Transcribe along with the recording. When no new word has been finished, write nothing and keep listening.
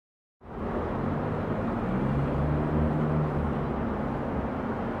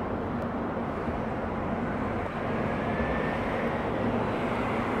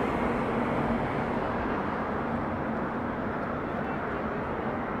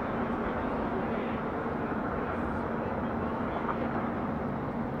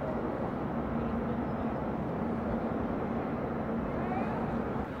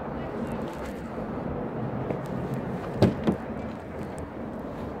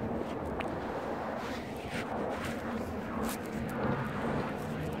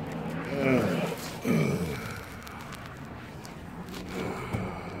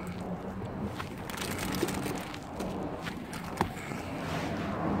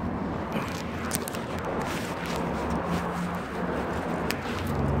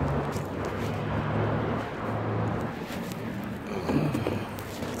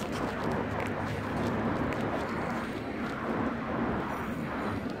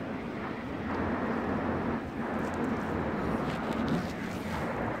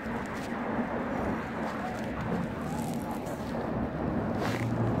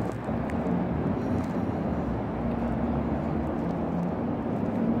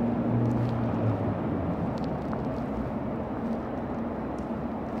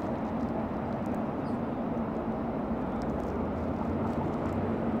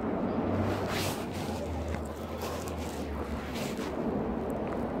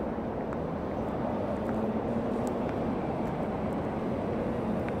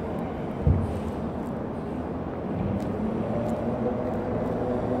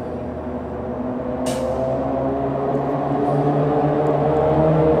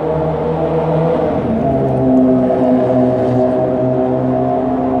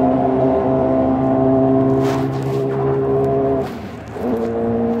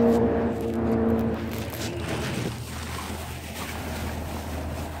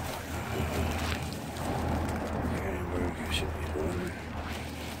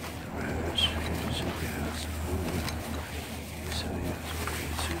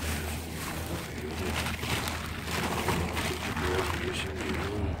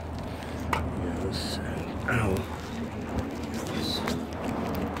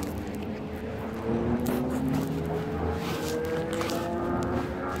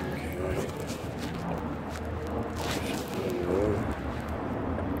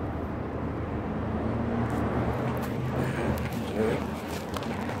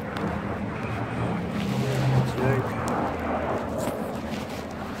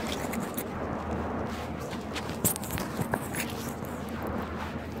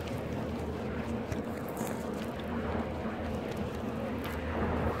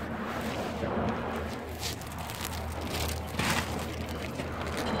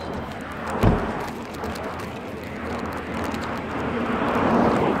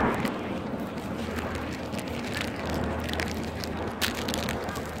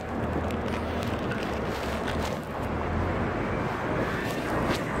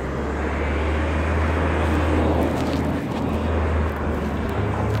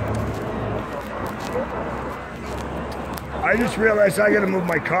I just realized I got to move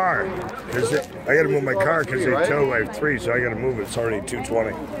my car. I got to move my car because they tow. I have 3, so I got to move it. It's already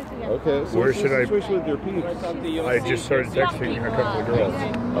 2:20. Okay. So where should I? With your peeps? I just started texting a couple of girls.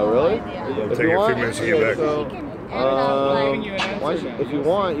 Oh really? It'll take a few minutes to get back. So, if you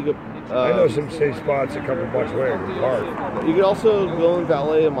want, you could. I know some safe spots a couple blocks away in the park. You could also go and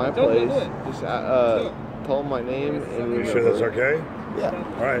valet at my place. Just tell them my name. And you sure that's okay? Yeah.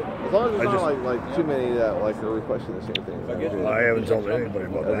 All right. As long as there's not like too many that are requesting the same thing. I haven't told anybody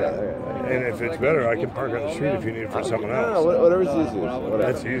about that. And if it's better, I can park on the street if you need it for someone else. No, whatever's easiest.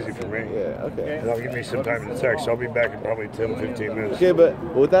 That's easy for me. Yeah. Okay. And that'll give me some time to text. I'll be back in probably 10 to 15 minutes. Okay, but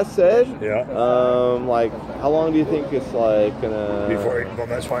with that said, yeah. Like, how long do you think it's like gonna? Well,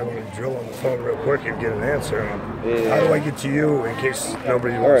 that's why I want to drill on the phone real quick and get an answer. How do I get to you in case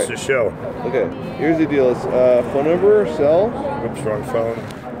nobody wants to show? Okay. Here's the deal. It's phone number, cell. Oops, wrong phone.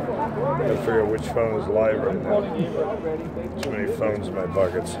 Gotta figure out which phone is live right now. Too many phones in my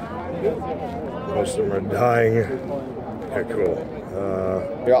buckets. Most of them are dying. Okay, cool.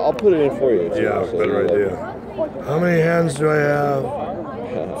 Yeah, I'll put it in for you. Yeah, better idea. How many hands do I have?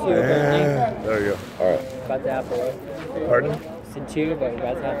 There you go. All right. About to have 4. Pardon? It's in 2, but we're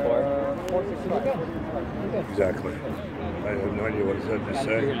about to have 4. Exactly. I have no idea what it said to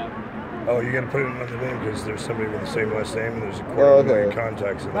say. Oh, you're going to put it in another name because there's somebody with the same last name and there's a quarter million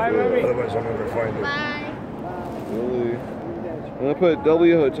contacts in it. Otherwise, I'll never find it. Really? I'm going to put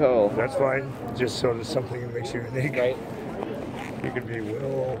W Hotel. That's fine. Just so there's something that makes you unique. Right. You could be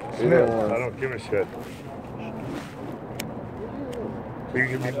Will Smith. I don't give a shit. You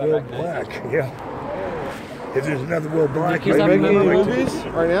could be Will Black. Yeah. If there's another Will Black, are you making any movies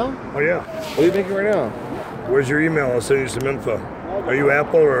right now? Oh, yeah. What are you making right now? Where's your email? I'll send you some info. Are you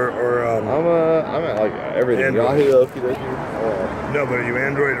Apple or I'm at like everything. Android. Yahoo, No, but are you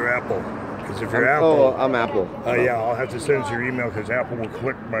Android or Apple? Because if you're Apple... Oh, I'm Apple. Yeah, I'll have to send you your email because Apple will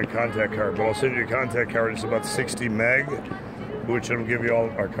click my contact card. But I'll send you a contact card. It's about 60 meg, which will give you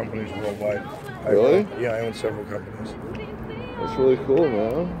all our companies worldwide. Really? Yeah, I own several companies. That's really cool,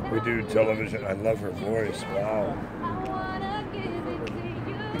 man. We do television. I love her voice. Wow.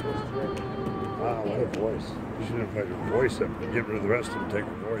 Wow, what a voice. You should invite her voice up and get rid of the rest of them, take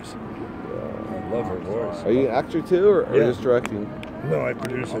her voice. I love her voice. Are you an actor too, or just directing? No, I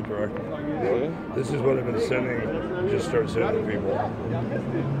produce and direct. Really? This is what I've been sending. Just start sending people.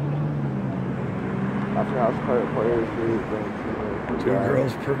 After house players, 2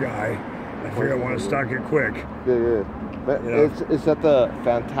 girls per guy. I figure I want to stock it quick. Yeah. But is that the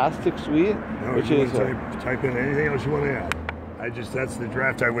Fantastic Suite? No, if you want to type in anything else you want to add. That's the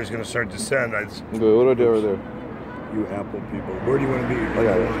draft I was going to start to send. Okay, what do I do over there? You Apple people. Where do you want to be?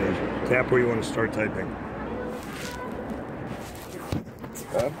 Tap where you want to start typing.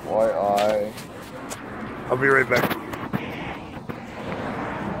 FYI. I'll be right back.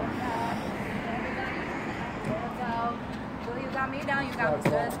 You got me down, you got me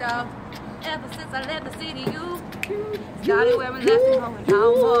stressed out. Ever since I left the city, you started wearing less and going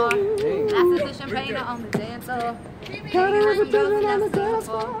out more. Last position painter on the dance floor.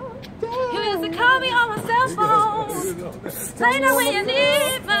 You used to call me on my cell phone. Say no when you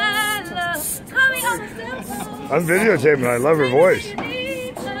need my love. Call me on my cell phone. I'm videotaping. I love her voice.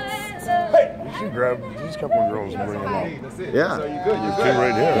 Hey, you should grab these couple of girls and bring them out. Yeah. So you good? You're good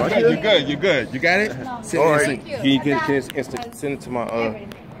right here. You're good. You got it? All right. Can you send it to my